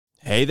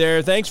Hey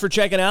there, thanks for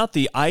checking out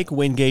the Ike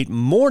Wingate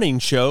Morning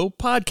Show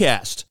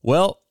podcast.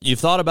 Well, you've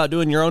thought about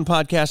doing your own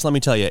podcast? Let me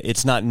tell you,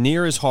 it's not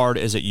near as hard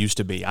as it used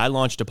to be. I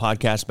launched a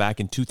podcast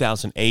back in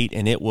 2008,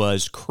 and it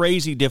was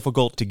crazy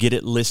difficult to get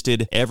it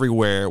listed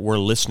everywhere where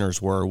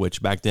listeners were,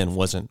 which back then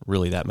wasn't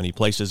really that many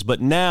places. But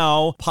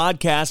now,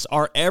 podcasts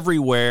are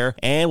everywhere,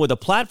 and with a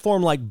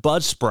platform like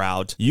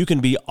Buzzsprout, you can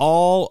be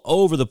all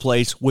over the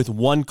place with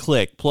one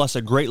click, plus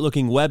a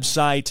great-looking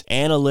website,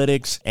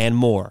 analytics, and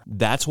more.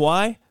 That's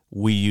why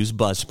we use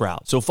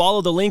Buzzsprout. So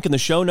follow the link in the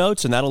show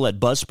notes, and that'll let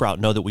Buzzsprout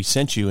know that we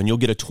sent you, and you'll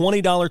get a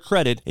 $20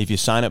 credit if you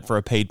sign up for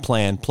a paid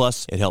plan.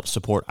 Plus, it helps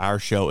support our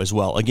show as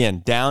well.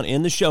 Again, down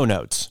in the show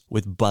notes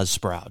with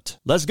Buzzsprout.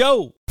 Let's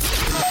go. All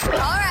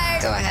right.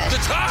 Go ahead. The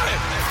time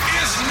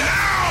is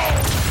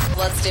now.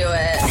 Let's do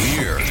it.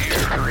 Here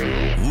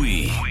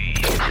we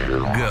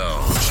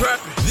go.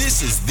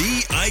 This is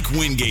the Ike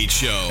Wingate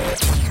Show.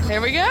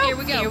 Here we go. Here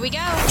we go. Here we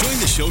go. Join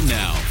the show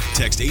now.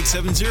 Text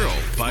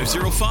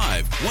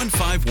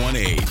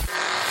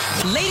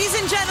 870-505-1518. Ladies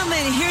and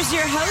gentlemen, here's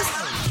your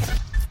host,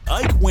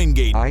 Ike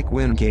Wingate. Ike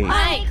Wingate.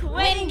 Ike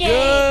Wingate.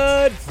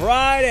 Good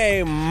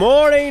Friday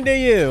morning to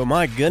you.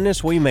 My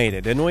goodness, we made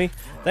it, didn't we?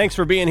 Thanks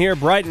for being here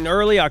bright and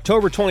early,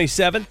 October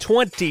 27th,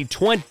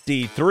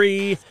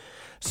 2023.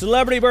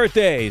 Celebrity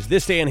birthdays,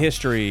 this day in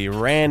history,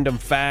 random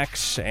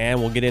facts, and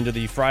we'll get into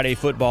the Friday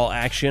football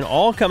action,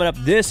 all coming up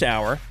this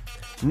hour.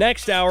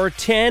 Next hour,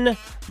 10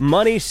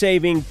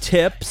 money-saving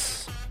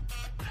tips.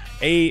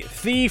 A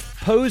thief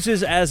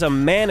poses as a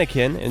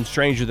mannequin in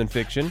Stranger Than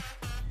Fiction.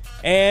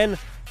 And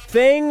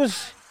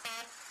things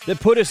that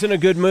put us in a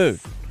good mood.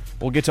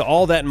 We'll get to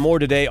all that and more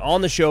today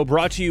on the show,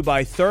 brought to you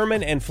by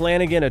Thurman and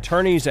Flanagan,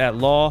 attorneys at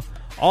law.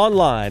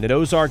 Online at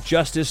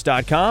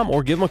ozarkjustice.com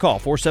or give them a call,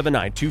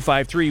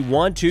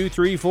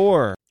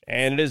 479-253-1234.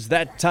 And it is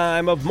that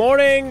time of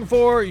morning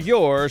for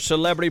your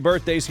celebrity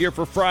birthdays here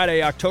for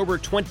Friday, October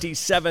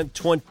 27th,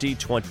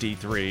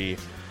 2023.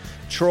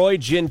 Troy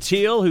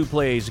Gentile, who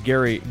plays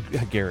Barry,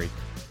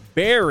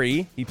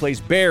 he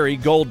plays Barry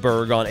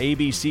Goldberg on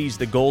ABC's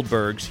The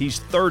Goldbergs. He's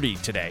 30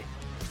 today.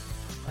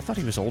 I thought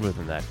he was older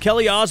than that.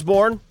 Kelly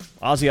Osbourne,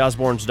 Ozzy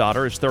Osbourne's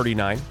daughter, is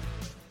 39.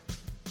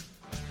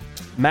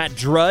 Matt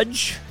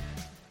Drudge,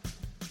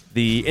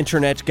 the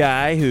internet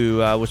guy who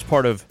was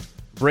part of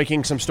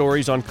breaking some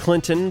stories on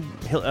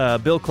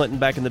Bill Clinton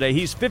back in the day.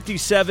 He's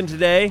 57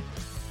 today.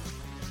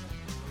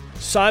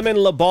 Simon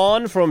Le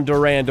Bon from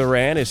Duran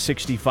Duran is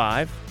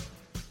 65.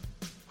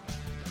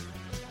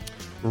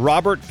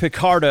 Robert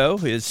Picardo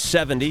is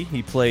 70.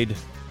 He played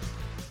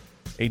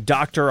a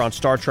doctor on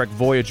Star Trek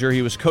Voyager.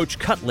 He was Coach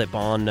Cutlip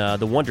on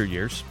The Wonder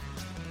Years.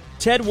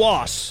 Ted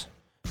Wass,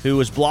 who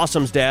was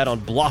Blossom's dad on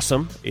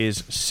Blossom,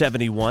 is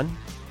 71.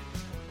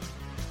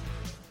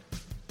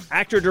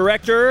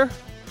 Actor-director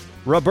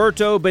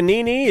Roberto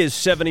Benigni is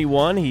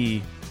 71.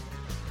 He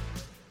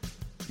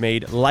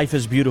made Life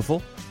is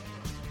Beautiful.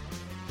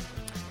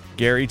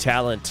 Gary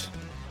Talent,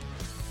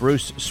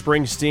 Bruce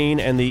Springsteen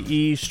and the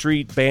E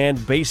Street Band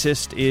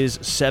bassist, is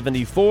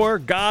 74.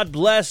 God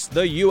bless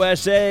the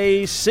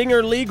USA.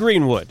 Singer Lee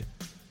Greenwood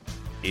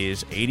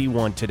is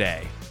 81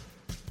 today.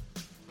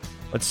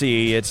 Let's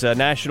see, it's a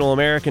National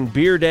American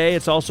Beer Day.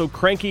 It's also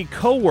Cranky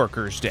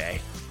Coworkers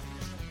Day.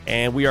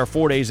 And we are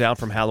 4 days out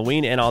from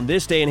Halloween. And on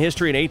this day in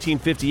history in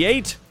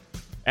 1858,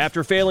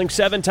 after failing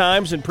 7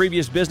 times in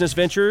previous business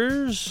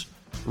ventures,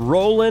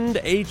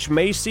 Roland H.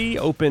 Macy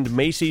opened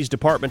Macy's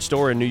department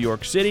store in New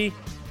York City.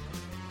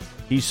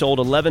 He sold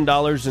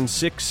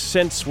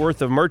 $11.06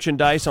 worth of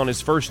merchandise on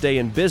his first day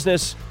in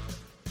business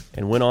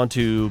and went on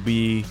to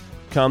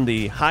become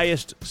the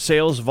highest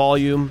sales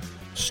volume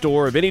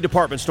store of any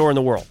department store in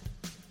the world,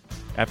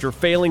 after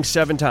failing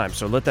 7 times.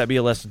 So let that be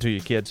a lesson to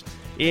you, kids.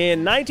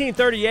 In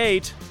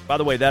 1938, by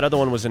the way, that other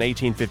one was in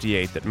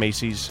 1858 that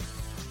Macy's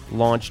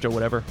launched or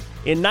whatever.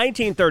 In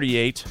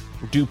 1938,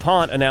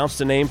 DuPont announced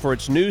the name for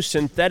its new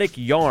synthetic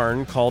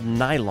yarn called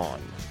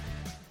nylon.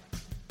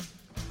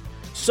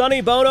 Sonny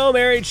Bono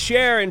married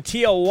Cher in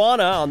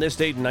Tijuana on this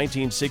date in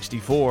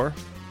 1964.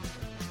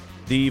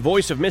 The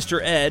voice of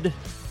Mr. Ed,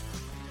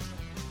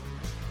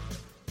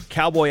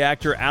 cowboy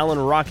actor Alan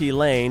Rocky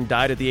Lane,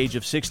 died at the age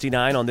of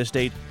 69 on this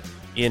date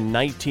in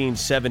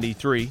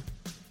 1973.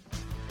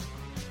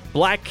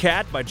 Black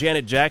Cat by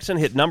Janet Jackson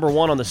hit number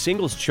 1 on the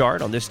singles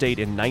chart on this date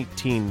in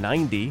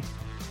 1990.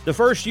 The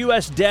first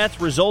U.S. death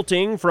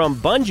resulting from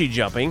bungee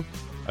jumping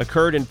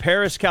occurred in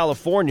Paris,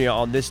 California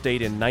on this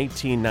date in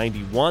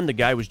 1991. The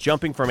guy was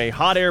jumping from a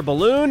hot air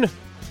balloon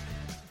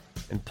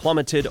and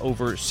plummeted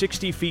over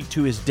 60 feet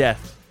to his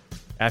death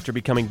after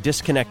becoming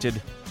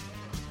disconnected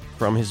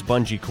from his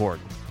bungee cord.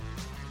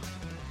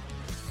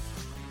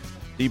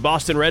 The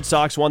Boston Red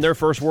Sox won their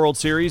first World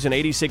Series in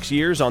 86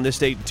 years on this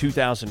date in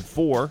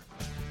 2004.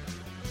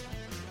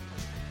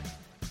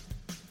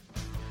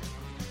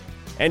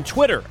 And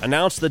Twitter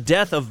announced the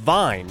death of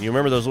Vine. You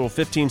remember those little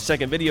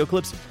 15-second video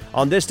clips?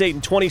 On this date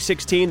in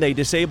 2016, they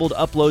disabled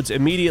uploads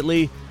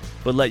immediately,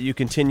 but let you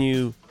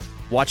continue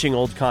watching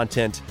old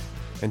content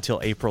until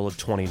April of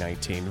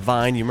 2019.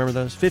 Vine, you remember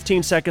those?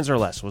 15 seconds or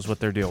less was what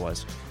their deal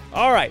was.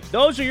 All right,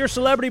 those are your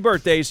celebrity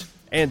birthdays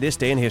and this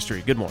day in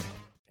history. Good morning.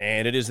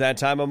 And it is that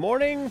time of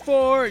morning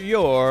for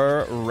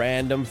your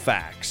random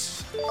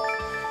facts.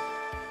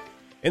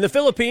 In the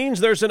Philippines,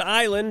 there's an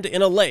island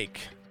in a lake.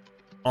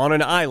 On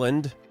an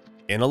island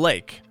in a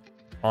lake.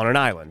 On an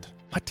island.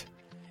 What?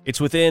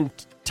 It's within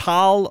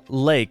Taal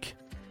Lake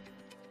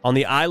on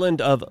the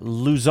island of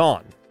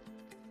Luzon.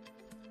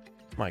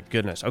 My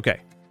goodness. Okay.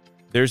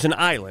 There's an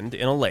island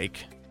in a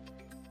lake,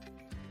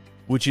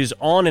 which is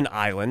on an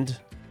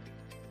island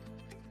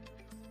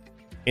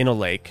in a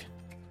lake,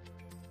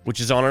 which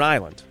is on an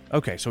island.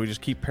 Okay, so we just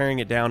keep paring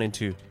it down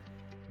into...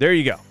 There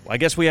you go. I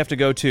guess we have to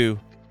go to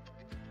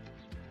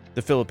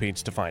the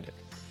Philippines to find it.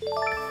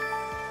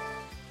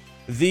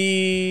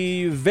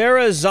 The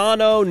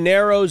Verrazano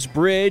Narrows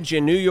Bridge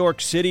in New York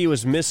City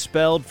was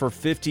misspelled for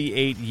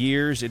 58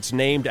 years. It's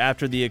named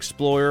after the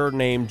explorer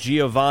named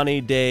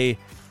Giovanni de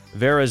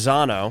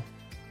Verrazano,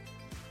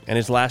 and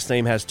his last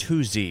name has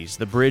 2 Z's.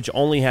 The bridge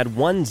only had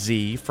 1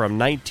 Z from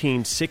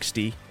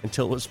 1960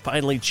 until it was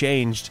finally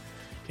changed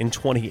in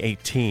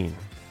 2018.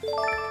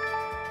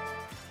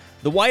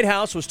 The White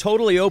House was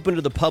totally open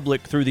to the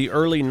public through the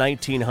early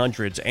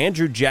 1900s.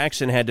 Andrew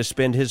Jackson had to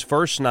spend his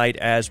first night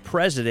as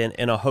president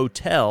in a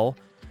hotel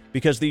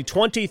because the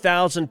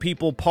 20,000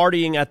 people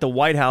partying at the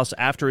White House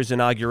after his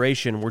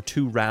inauguration were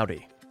too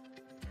rowdy.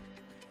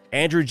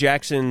 Andrew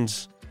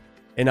Jackson's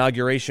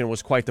inauguration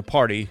was quite the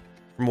party,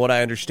 from what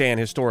I understand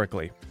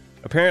historically.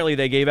 Apparently,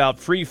 they gave out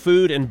free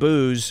food and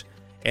booze,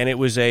 and it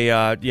was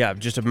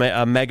just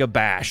a mega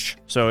bash.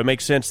 So it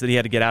makes sense that he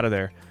had to get out of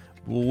there,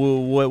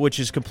 which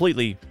is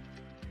completely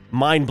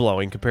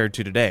mind-blowing compared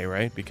to today,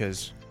 right?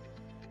 Because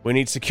we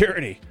need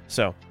security.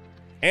 So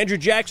Andrew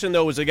Jackson,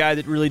 though, was a guy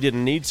that really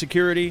didn't need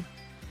security.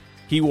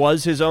 He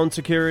was his own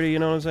security, you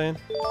know what I'm saying?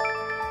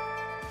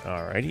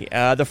 Alrighty.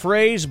 The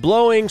phrase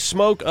blowing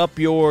smoke up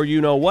your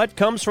you-know-what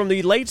comes from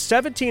the late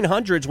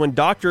 1700s when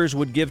doctors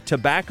would give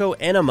tobacco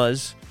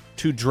enemas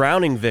to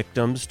drowning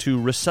victims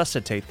to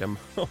resuscitate them.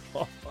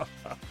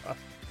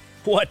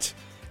 What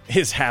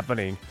is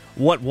happening?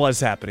 What was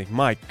happening?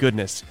 My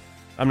goodness.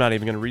 I'm not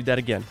even going to read that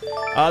again.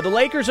 The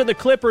Lakers and the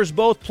Clippers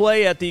both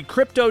play at the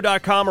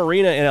Crypto.com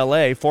Arena in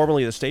LA,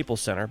 formerly the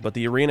Staples Center, but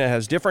the arena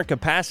has different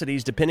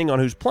capacities depending on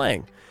who's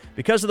playing.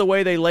 Because of the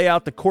way they lay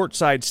out the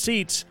courtside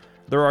seats,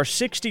 there are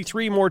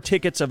 63 more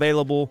tickets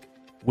available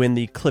when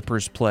the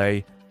Clippers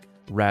play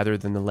rather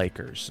than the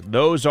Lakers.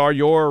 Those are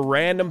your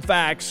random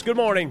facts. Good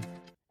morning.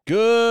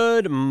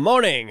 Good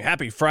morning.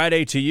 Happy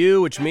Friday to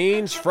you, which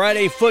means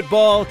Friday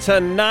football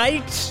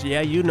tonight.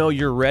 Yeah, you know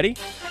you're ready.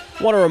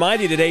 I want to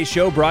remind you today's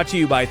show brought to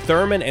you by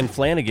Thurman and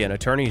Flanagan,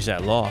 attorneys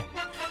at law.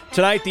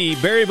 Tonight, the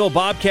Berryville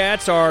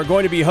Bobcats are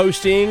going to be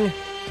hosting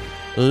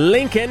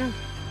Lincoln.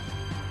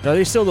 Are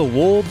they still the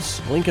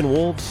Wolves? Lincoln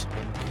Wolves?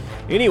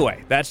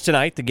 Anyway, that's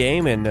tonight, the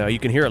game, and you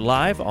can hear it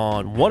live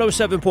on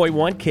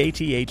 107.1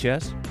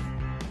 KTHS.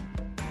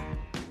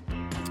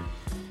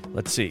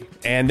 Let's see.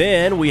 And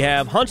then we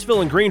have Huntsville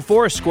and Green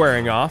Forest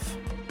squaring off,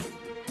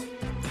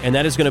 and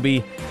that is going to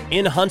be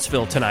in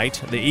Huntsville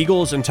tonight. The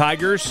Eagles and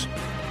Tigers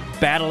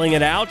battling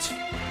it out.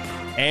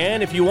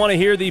 And if you want to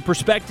hear the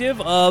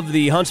perspective of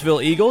the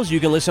Huntsville Eagles, you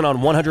can listen on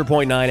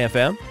 100.9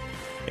 FM.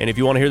 And if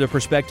you want to hear the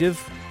perspective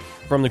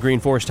from the Green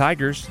Forest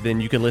Tigers, then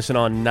you can listen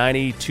on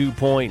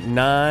 96.9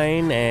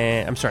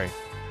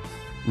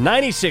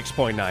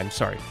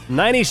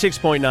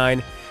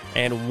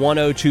 and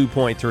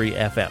 102.3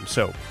 FM.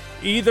 So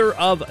either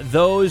of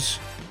those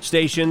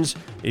stations,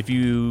 if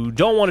you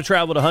don't want to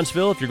travel to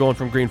Huntsville, if you're going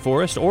from Green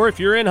Forest, or if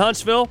you're in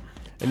Huntsville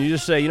and you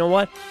just say, you know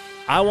what,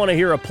 I want to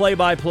hear a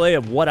play-by-play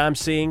of what I'm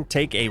seeing,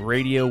 take a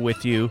radio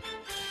with you,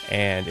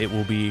 and it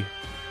will be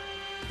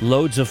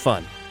loads of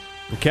fun.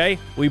 Okay?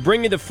 We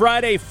bring you the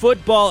Friday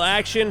football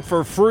action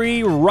for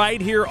free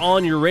right here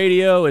on your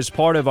radio as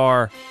part of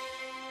our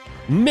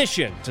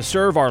mission to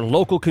serve our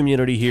local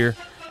community here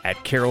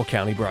at Carroll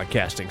County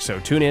Broadcasting. So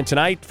tune in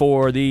tonight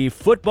for the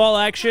football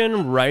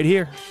action right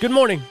here. Good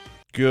morning.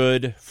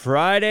 Good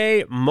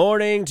Friday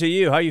morning to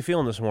you. How you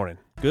feeling this morning?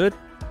 Good?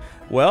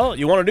 Well,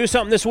 you want to do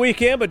something this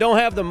weekend but don't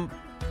have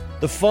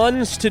the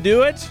funds to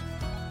do it?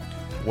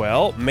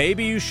 Well,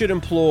 maybe you should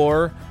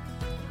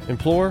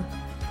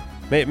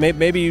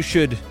maybe you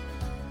should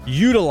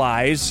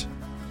utilize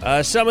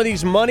some of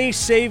these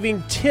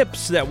money-saving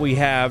tips that we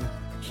have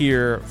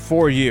here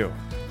for you.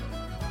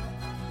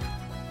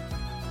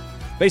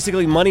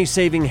 Basically,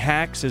 money-saving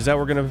hacks. Is that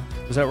what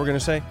we're gonna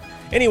say?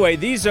 Anyway,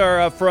 these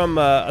are from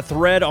a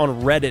thread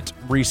on Reddit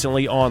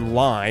recently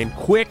online.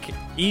 Quick,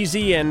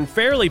 easy, and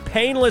fairly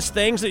painless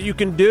things that you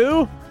can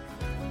do.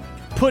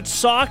 Put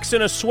socks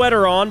and a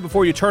sweater on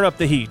before you turn up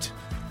the heat.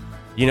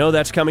 You know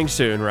that's coming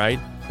soon, right?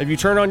 Have you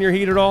turned on your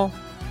heat at all?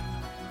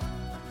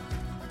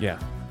 Yeah.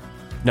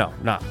 No,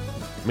 not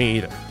me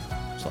either.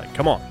 It's like,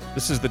 come on.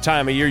 This is the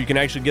time of year you can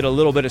actually get a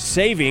little bit of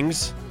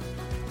savings,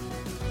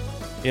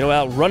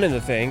 out running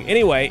the thing.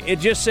 Anyway, it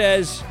just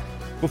says,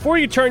 before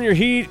you turn your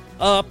heat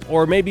up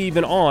or maybe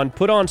even on,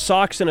 put on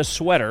socks and a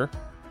sweater.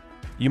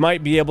 You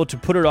might be able to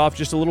put it off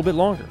just a little bit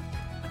longer.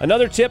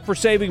 Another tip for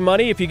saving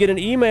money, if you get an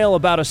email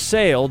about a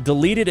sale,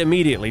 delete it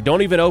immediately.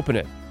 Don't even open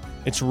it.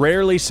 It's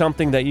rarely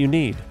something that you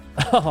need.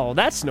 Oh,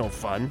 that's no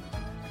fun.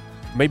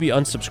 Maybe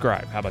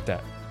unsubscribe. How about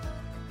that?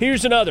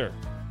 Here's another.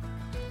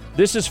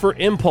 This is for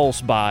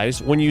impulse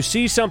buys. When you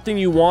see something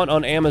you want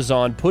on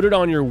Amazon, put it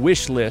on your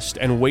wish list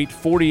and wait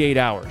 48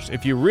 hours.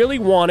 If you really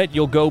want it,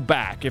 you'll go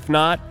back. If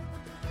not,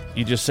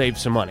 you just save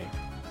some money.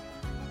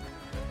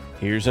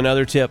 Here's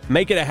another tip.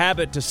 Make it a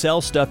habit to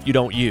sell stuff you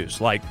don't use,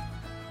 like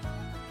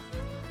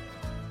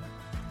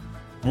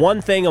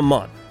one thing a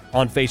month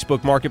on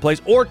Facebook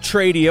Marketplace or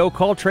Tradio.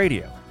 Call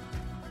Tradio.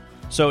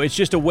 So it's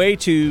just a way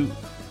to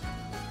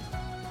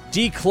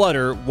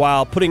declutter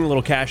while putting a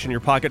little cash in your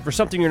pocket for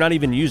something you're not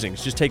even using.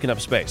 It's just taking up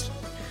space.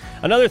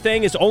 Another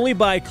thing is only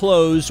buy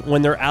clothes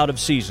when they're out of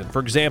season. For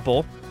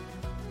example,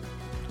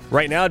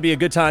 right now it'd be a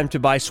good time to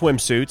buy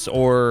swimsuits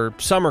or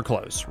summer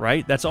clothes,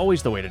 right? That's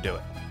always the way to do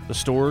it. The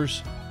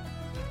stores,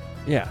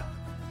 yeah,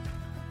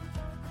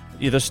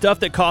 the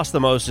stuff that costs the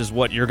most is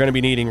what you're going to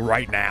be needing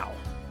right now.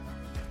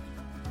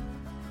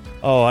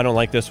 Oh, I don't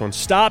like this one.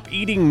 Stop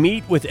eating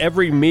meat with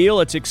every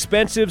meal. It's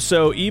expensive,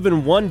 so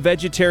even one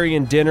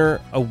vegetarian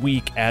dinner a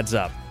week adds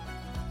up.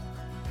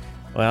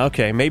 Well,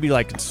 okay, maybe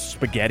like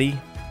spaghetti.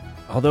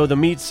 Although the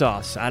meat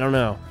sauce, I don't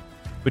know.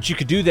 But you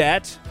could do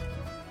that.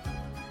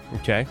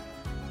 Okay.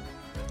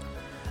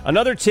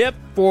 Another tip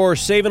for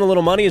saving a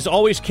little money is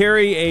always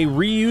carry a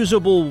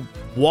reusable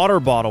water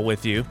bottle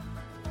with you.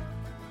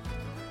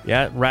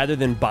 Yeah, rather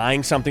than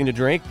buying something to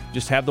drink,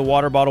 just have the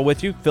water bottle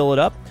with you, fill it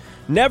up.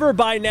 Never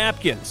buy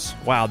napkins.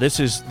 Wow, this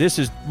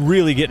is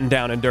really getting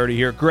down and dirty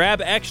here.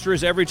 Grab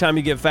extras every time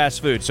you get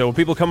fast food. So when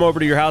people come over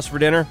to your house for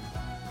dinner,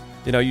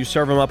 you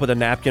serve them up with a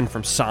napkin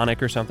from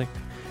Sonic or something.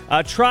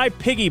 Try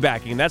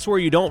piggybacking. That's where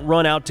you don't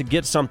run out to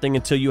get something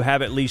until you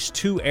have at least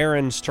 2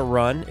 errands to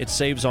run. It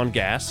saves on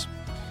gas.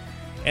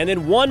 And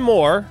then one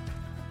more.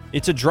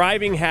 It's a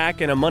driving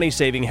hack and a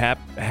money-saving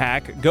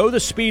hack. Go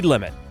the speed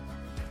limit.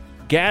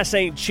 Gas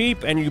ain't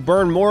cheap, and you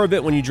burn more of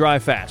it when you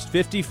drive fast.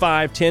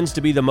 55 tends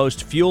to be the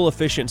most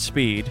fuel-efficient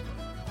speed.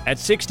 At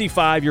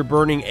 65, you're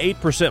burning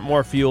 8%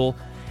 more fuel,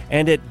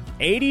 and at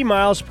 80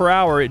 miles per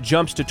hour, it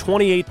jumps to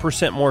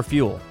 28% more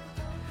fuel.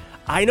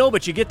 I know,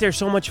 but you get there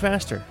so much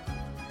faster.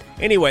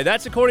 Anyway,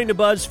 that's according to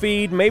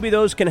BuzzFeed. Maybe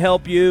those can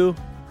help you.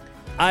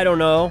 I don't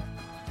know.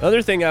 The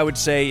other thing I would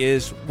say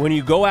is when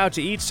you go out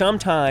to eat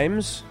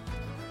sometimes,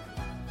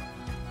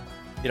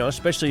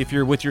 especially if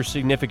you're with your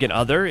significant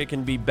other, it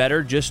can be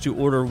better just to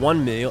order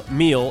one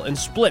meal and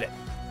split it.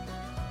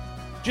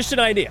 Just an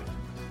idea.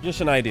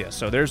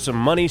 So there's some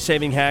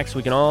money-saving hacks.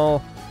 We can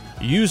all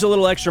use a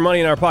little extra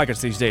money in our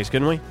pockets these days,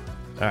 couldn't we?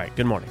 All right,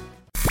 good morning.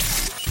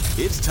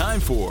 It's time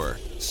for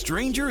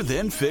Stranger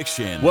Than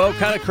Fiction. Well,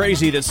 kind of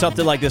crazy that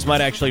something like this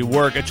might actually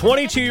work. A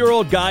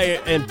 22-year-old guy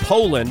in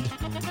Poland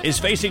is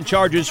facing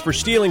charges for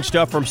stealing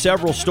stuff from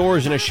several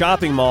stores in a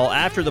shopping mall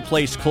after the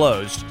place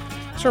closed.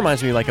 This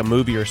reminds me of like a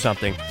movie or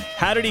something.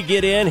 How did he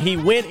get in? He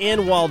went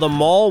in while the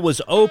mall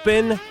was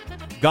open,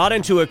 got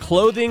into a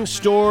clothing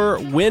store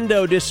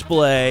window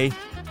display,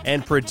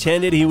 and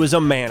pretended he was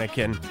a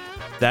mannequin.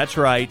 That's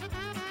right.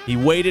 He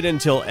waited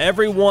until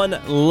everyone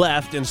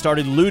left and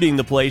started looting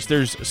the place.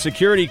 There's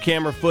security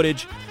camera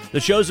footage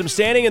that shows him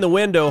standing in the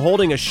window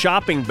holding a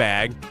shopping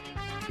bag.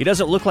 He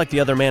doesn't look like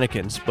the other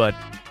mannequins, but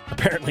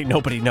apparently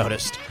nobody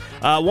noticed.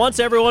 Once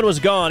everyone was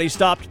gone, he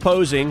stopped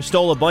posing,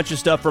 stole a bunch of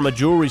stuff from a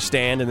jewelry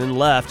stand, and then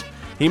left.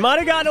 He might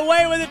have gotten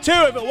away with it,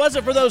 too, if it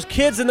wasn't for those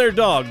kids and their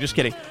dog. Just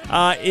kidding.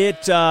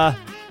 It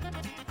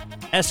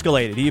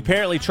escalated. He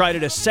apparently tried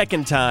it a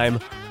second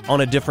time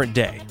on a different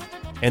day,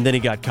 and then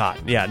he got caught.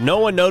 Yeah, no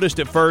one noticed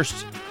at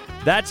first.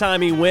 That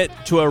time he went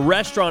to a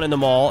restaurant in the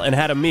mall and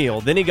had a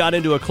meal. Then he got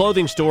into a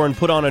clothing store and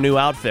put on a new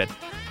outfit.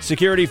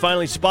 Security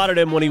finally spotted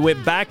him when he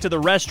went back to the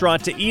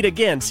restaurant to eat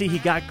again. See, he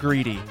got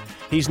greedy.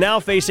 He's now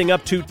facing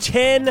up to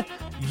 10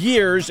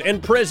 years in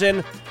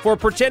prison for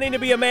pretending to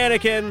be a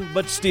mannequin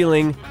but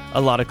stealing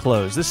a lot of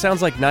clothes. This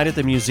sounds like Night at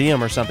the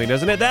Museum or something,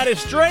 doesn't it? That is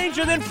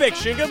Stranger Than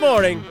Fiction. Good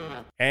morning.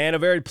 And a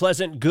very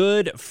pleasant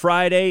Good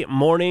Friday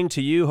morning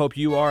to you. Hope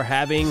you are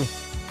having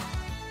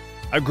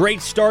a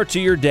great start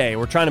to your day.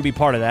 We're trying to be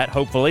part of that,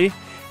 hopefully.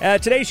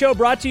 Today's show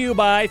brought to you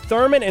by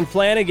Thurman and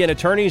Flanagan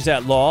Attorneys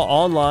at Law,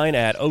 online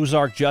at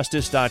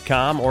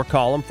ozarkjustice.com or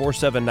call them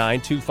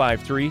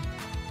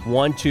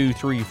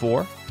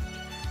 479-253-1234.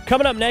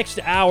 Coming up next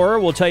hour,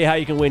 we'll tell you how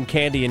you can win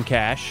candy and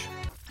cash.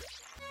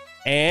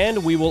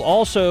 And we will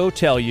also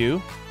tell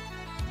you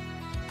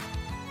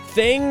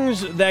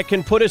things that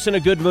can put us in a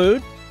good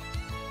mood.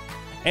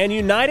 And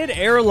United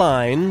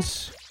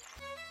Airlines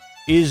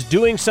is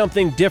doing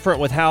something different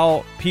with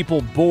how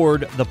people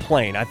board the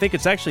plane. I think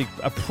it's actually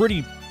a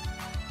pretty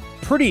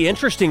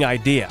interesting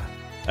idea.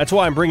 That's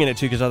why I'm bringing it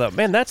to you, because I thought,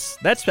 man,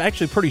 that's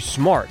actually pretty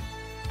smart.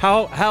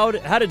 How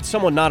did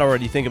someone not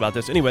already think about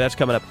this? Anyway, that's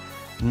coming up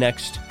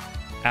next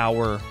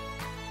hour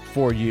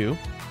for you.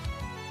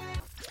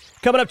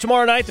 Coming up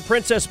tomorrow night, the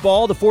Princess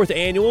Ball, the 4th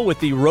annual with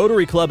the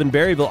Rotary Club in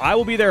Berryville. I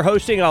will be there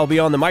hosting. I'll be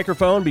on the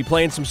microphone, be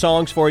playing some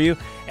songs for you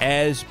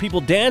as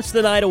people dance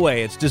the night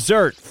away. It's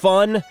dessert,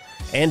 fun,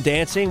 and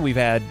dancing. We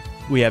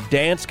have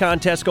dance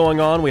contests going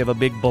on. We have a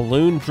big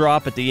balloon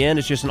drop at the end.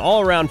 It's just an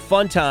all-around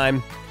fun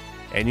time,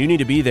 and you need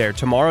to be there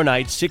tomorrow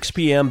night, 6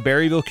 p.m.,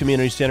 Berryville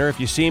Community Center. If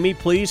you see me,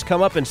 please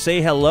come up and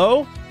say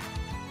hello.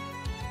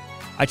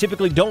 I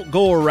typically don't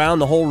go around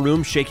the whole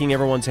room shaking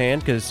everyone's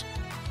hand because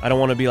I don't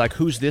want to be like,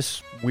 who's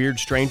this weird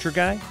stranger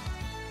guy?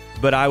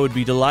 But I would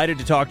be delighted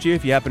to talk to you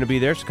if you happen to be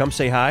there, so come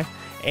say hi.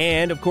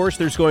 And, of course,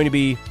 there's going to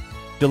be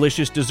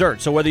delicious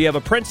dessert. So whether you have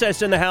a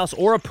princess in the house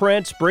or a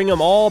prince, bring them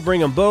all, bring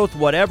them both,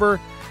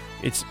 whatever.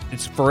 It's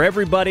for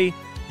everybody.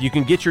 You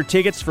can get your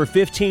tickets for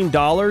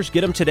 $15.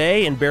 Get them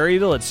today in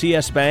Berryville at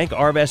CS Bank,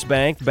 Arvest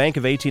Bank, Bank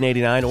of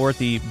 1889, or at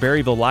the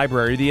Berryville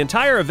Library. The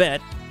entire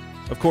event,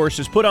 of course,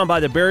 is put on by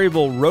the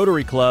Berryville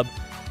Rotary Club,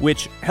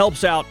 which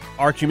helps out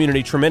our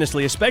community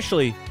tremendously,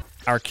 especially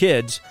our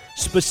kids.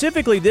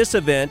 Specifically, this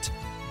event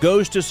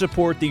goes to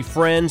support the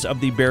Friends of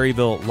the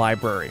Berryville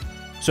Library.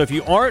 So if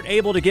you aren't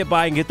able to get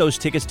by and get those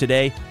tickets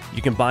today,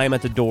 you can buy them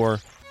at the door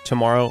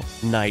tomorrow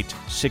night,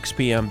 6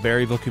 p.m.,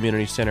 Berryville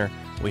Community Center.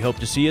 We hope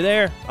to see you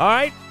there. All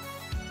right?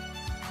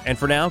 And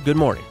for now, good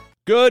morning.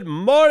 Good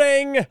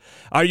morning!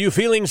 Are you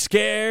feeling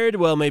scared?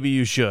 Well, maybe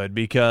you should,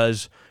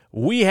 because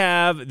we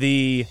have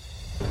the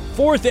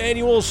 4th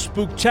annual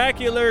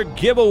Spooktacular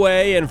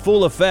giveaway in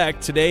full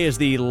effect. Today is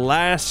the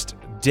last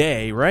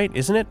day, right?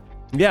 Isn't it?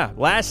 Yeah,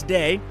 last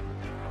day.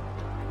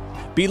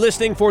 Be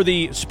listening for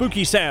the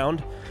spooky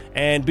sound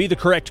and be the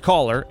correct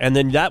caller, and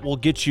then that will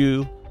get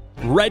you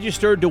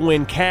registered to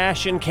win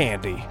cash and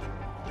candy.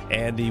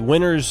 And the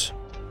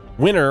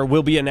winner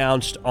will be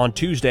announced on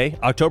Tuesday,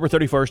 October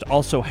 31st,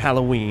 also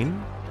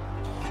Halloween.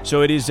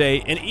 So it is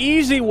an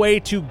easy way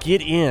to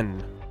get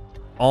in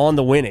on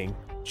the winning.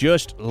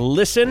 Just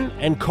listen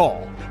and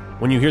call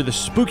when you hear the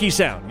spooky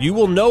sound. You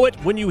will know it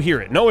when you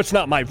hear it. No, it's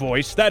not my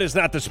voice. That is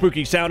not the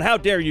spooky sound. How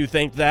dare you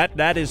think that?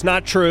 That is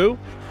not true.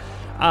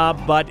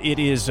 But it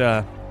is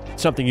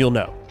something you'll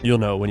know. You'll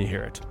know when you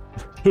hear it.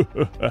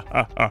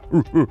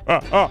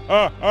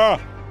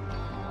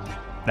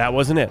 That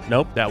wasn't it.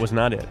 Nope, that was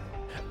not it.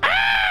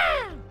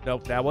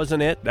 Nope, that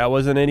wasn't it. That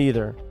wasn't it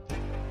either.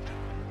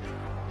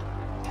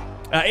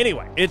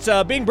 Anyway, it's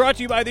being brought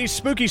to you by these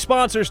spooky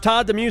sponsors: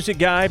 Todd the Music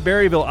Guy,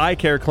 Berryville Eye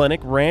Care Clinic,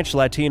 Ranch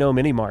Latino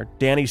Mini Mart,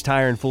 Danny's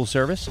Tire and Full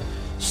Service,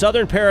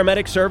 Southern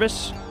Paramedic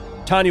Service,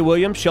 Tanya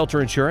Williams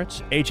Shelter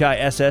Insurance,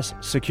 HISS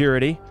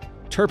Security,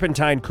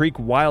 Turpentine Creek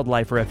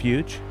Wildlife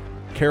Refuge,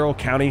 Carroll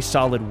County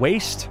Solid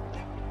Waste,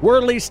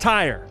 Worley's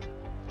Tire,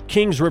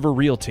 Kings River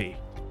Realty,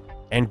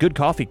 and Good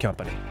Coffee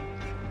Company.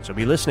 So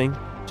be listening.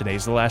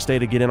 Today's the last day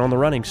to get in on the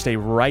running. Stay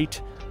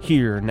right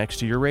here next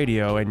to your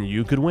radio and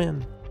you could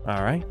win.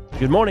 All right.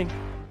 Good morning.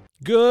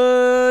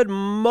 Good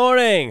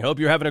morning. Hope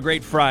you're having a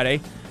great Friday.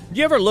 Do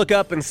you ever look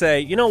up and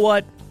say, you know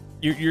what?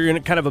 You're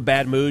in kind of a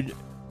bad mood.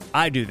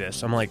 I do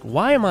this. I'm like,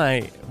 why am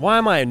I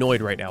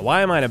annoyed right now?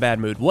 Why am I in a bad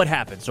mood? What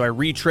happened? So I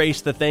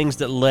retrace the things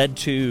that led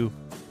to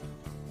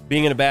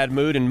being in a bad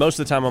mood, and most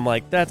of the time I'm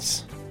like,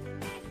 that's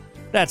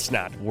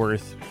not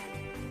worth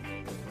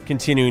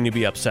continuing to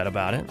be upset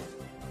about it.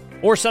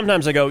 Or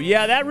sometimes I go,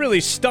 yeah, that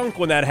really stunk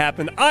when that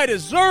happened. I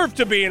deserve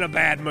to be in a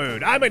bad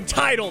mood. I'm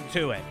entitled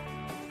to it.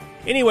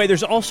 Anyway,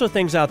 there's also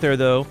things out there,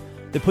 though,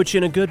 that put you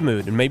in a good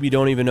mood, and maybe you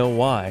don't even know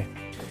why.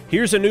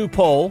 Here's a new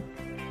poll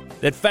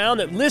that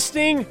found that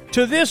listening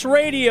to this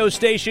radio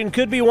station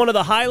could be one of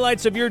the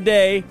highlights of your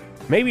day,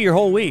 maybe your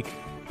whole week.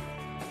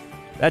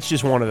 That's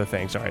just one of the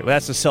things. All right, well,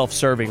 that's a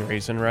self-serving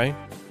reason, right?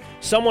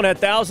 Someone had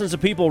thousands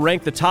of people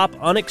rank the top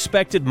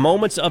unexpected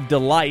moments of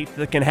delight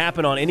that can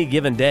happen on any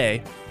given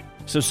day.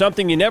 So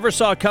something you never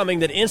saw coming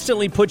that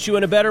instantly puts you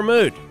in a better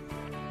mood.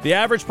 The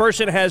average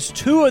person has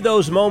 2 of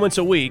those moments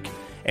a week,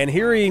 and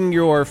hearing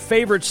your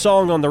favorite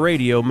song on the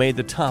radio made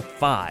the top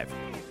 5.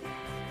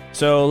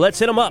 So let's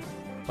hit them up.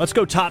 Let's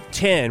go top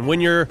 10.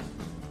 When you're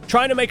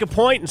trying to make a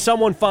point and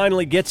someone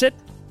finally gets it,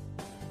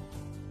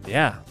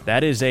 yeah,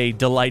 that is a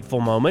delightful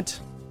moment.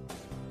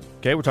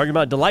 Okay, we're talking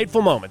about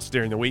delightful moments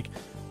during the week.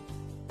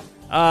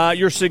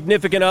 Your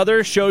significant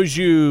other shows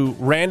you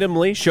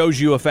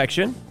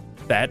affection.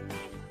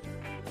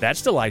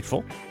 That's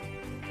delightful.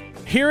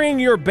 Hearing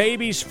your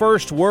baby's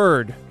first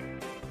word.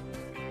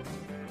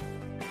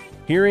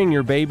 Hearing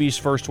your baby's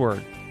first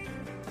word.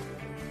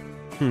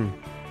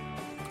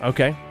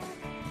 Okay.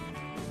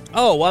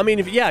 Oh, well, I mean,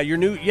 your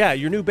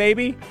new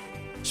baby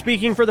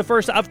speaking for the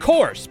first time. Of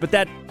course, but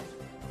that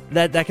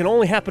can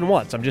only happen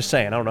once. I'm just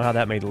saying. I don't know how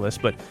that made the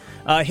list, but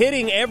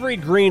hitting every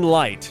green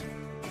light.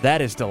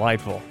 That is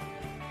delightful.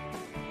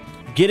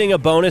 Getting a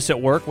bonus at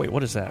work. Wait,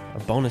 what is that? A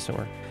bonus at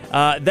work.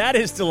 That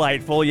is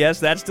delightful. Yes,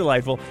 that's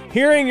delightful.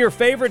 Hearing your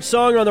favorite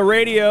song on the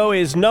radio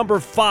is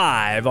number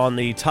 5 on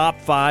the top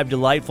 5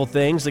 delightful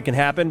things that can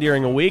happen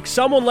during a week.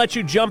 Someone lets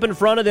you jump in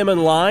front of them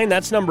in line.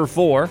 That's number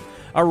 4.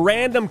 A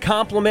random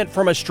compliment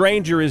from a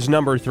stranger is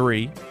number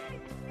 3.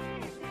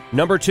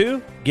 Number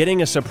 2,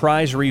 getting a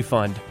surprise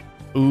refund.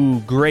 Ooh,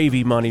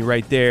 gravy money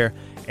right there.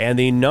 And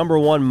the number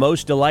 1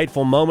 most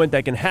delightful moment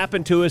that can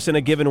happen to us in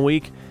a given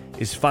week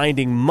is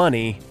finding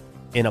money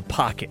in a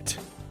pocket.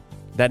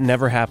 That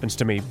never happens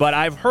to me, but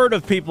I've heard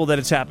of people that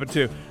it's happened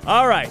to.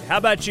 All right, how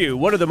about you?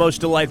 What are the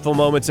most delightful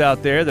moments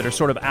out there that are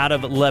sort of out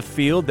of left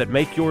field that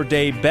make your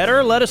day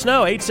better? Let us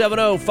know.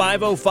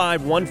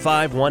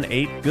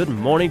 870-505-1518. Good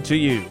morning to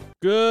you.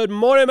 Good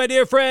morning, my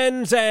dear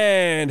friends,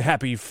 and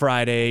happy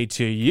Friday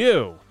to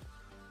you.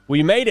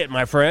 We made it,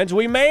 my friends.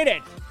 We made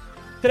it.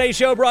 Today's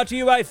show brought to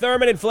you by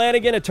Thurman and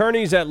Flanagan,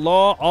 attorneys at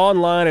law,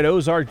 online at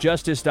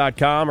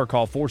ozarkjustice.com, or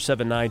call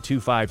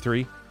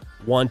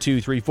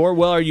 479-253-1234.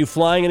 Well, are you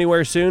flying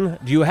anywhere soon?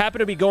 Do you happen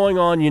to be going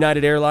on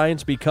United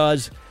Airlines?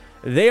 Because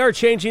they are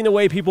changing the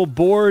way people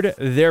board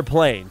their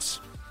planes.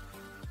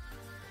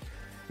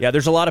 Yeah,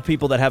 there's a lot of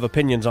people that have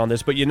opinions on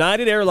this, but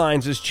United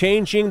Airlines is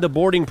changing the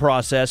boarding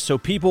process so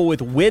people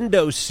with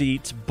window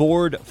seats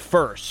board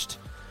first.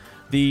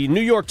 The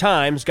New York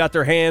Times got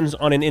their hands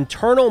on an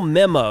internal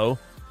memo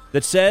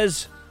that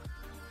says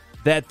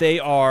that they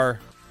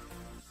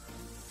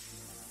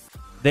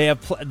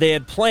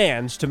had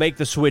plans to make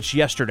the switch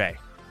yesterday.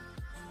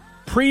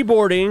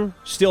 Pre-boarding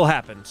still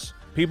happens.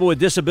 People with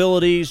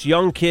disabilities,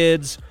 young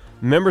kids,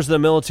 members of the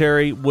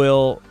military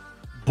will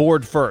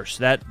board first.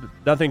 That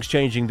nothing's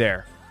changing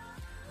there.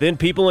 Then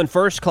people in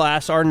first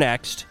class are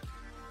next.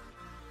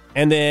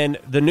 And then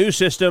the new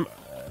system,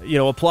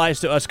 applies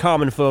to us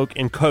common folk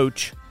in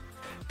coach.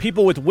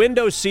 People with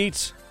window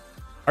seats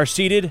are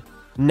seated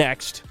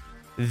next.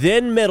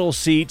 Then middle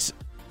seats,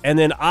 and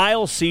then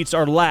aisle seats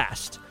are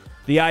last.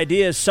 The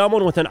idea is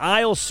someone with an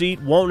aisle seat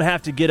won't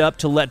have to get up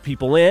to let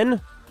people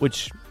in,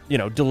 which,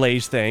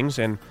 delays things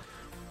and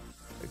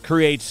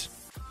creates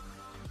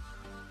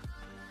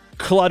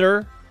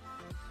clutter,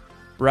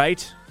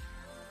 right?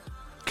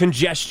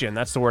 Congestion,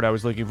 that's the word I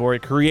was looking for.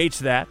 It creates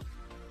that.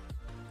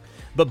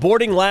 But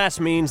boarding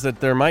last means that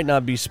there might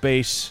not be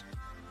space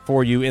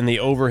for you in the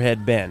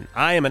overhead bin.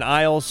 I am an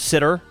aisle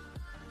sitter,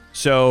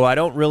 so I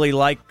don't really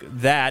like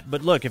that.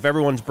 But look, if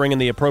everyone's bringing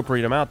the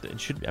appropriate amount, it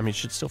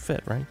should still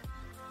fit, right?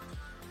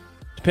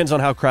 Depends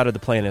on how crowded the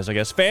plane is, I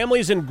guess.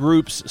 Families and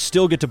groups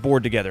still get to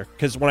board together.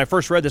 Because when I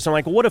first read this, I'm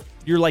like, what if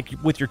you're like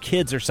with your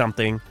kids or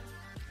something,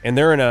 and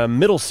they're in a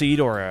middle seat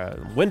or a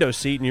window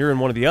seat, and you're in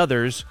one of the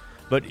others?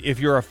 But if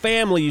you're a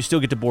family, you still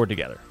get to board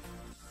together.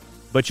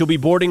 But you'll be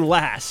boarding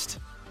last,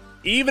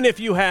 even if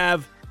you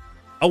have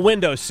a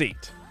window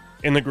seat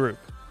in the group.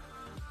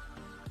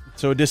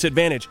 So a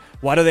disadvantage.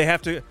 Why do they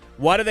have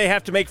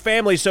to make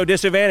families so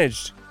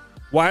disadvantaged?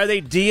 Why are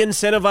they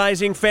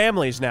de-incentivizing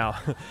families now?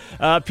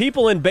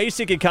 People in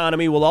basic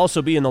economy will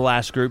also be in the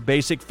last group.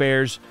 Basic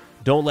fares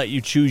don't let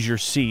you choose your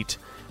seat.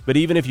 But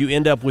even if you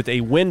end up with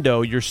a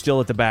window, you're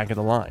still at the back of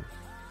the line.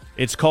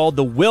 It's called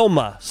the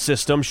WILMA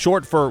system,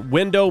 short for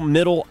Window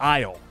Middle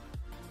Aisle.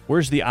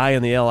 Where's the I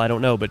and the L? I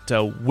don't know. But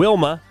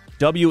WILMA,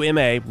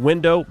 W-M-A,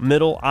 Window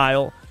Middle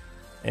Aisle.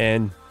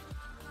 And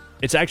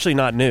it's actually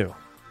not new.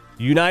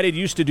 United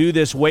used to do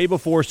this way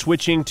before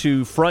switching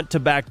to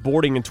front-to-back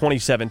boarding in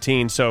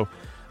 2017, so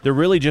they're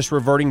really just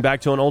reverting back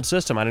to an old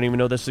system. I didn't even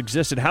know this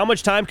existed. How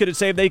much time could it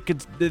save?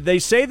 They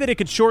say that it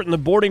could shorten the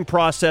boarding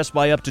process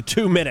by up to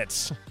 2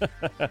 minutes.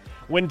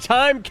 When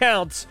time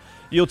counts,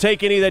 you'll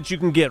take any that you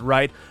can get,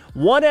 right?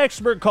 One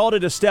expert called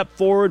it a step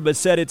forward, but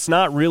said it's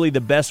not really the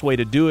best way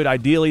to do it.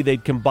 Ideally,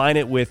 they'd combine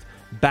it with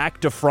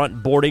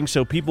back-to-front boarding,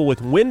 so people with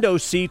window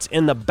seats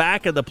in the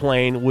back of the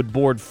plane would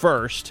board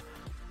first,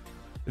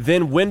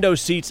 then window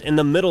seats in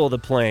the middle of the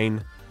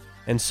plane,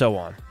 and so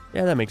on.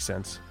 Yeah, that makes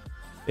sense.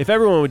 If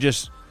everyone would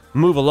just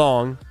move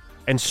along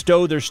and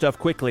stow their stuff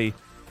quickly,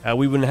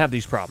 we wouldn't have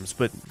these problems.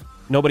 But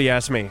nobody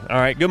asked me. All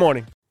right, good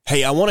morning.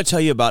 Hey, I want to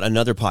tell you about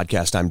another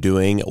podcast I'm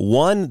doing,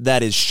 one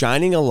that is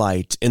shining a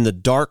light in the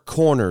dark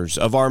corners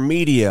of our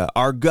media,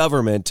 our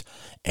government,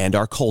 and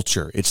our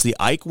culture. It's the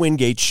Ike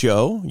Wingate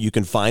Show. You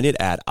can find it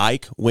at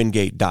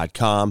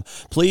IkeWingate.com.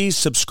 Please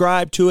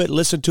subscribe to it,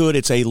 listen to it.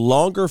 It's a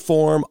longer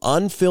form,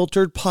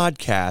 unfiltered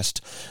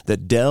podcast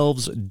that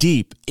delves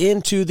deep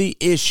into the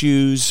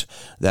issues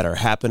that are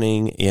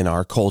happening in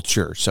our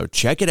culture. So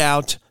check it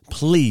out,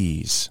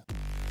 please.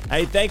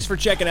 Hey, thanks for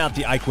checking out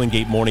the Ike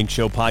Wingate Morning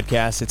Show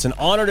podcast. It's an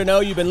honor to know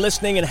you've been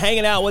listening and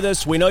hanging out with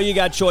us. We know you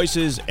got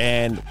choices,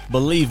 and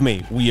believe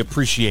me, we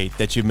appreciate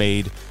that you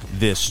made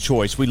this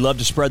choice. We'd love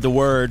to spread the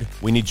word.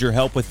 We need your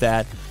help with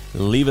that.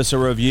 Leave us a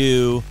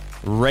review,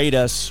 rate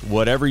us,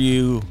 whatever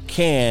you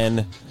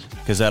can,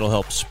 because that'll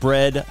help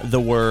spread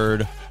the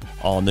word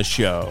on the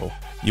show.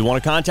 You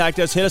want to contact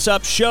us, hit us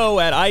up,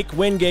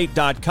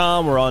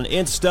 show@IkeWingate.com. We're on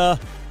Insta.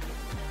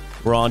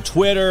 We're on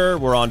Twitter.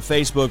 We're on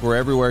Facebook. We're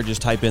everywhere.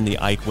 Just type in the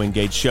Ike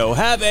Wingate Show.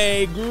 Have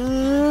a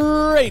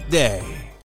great day.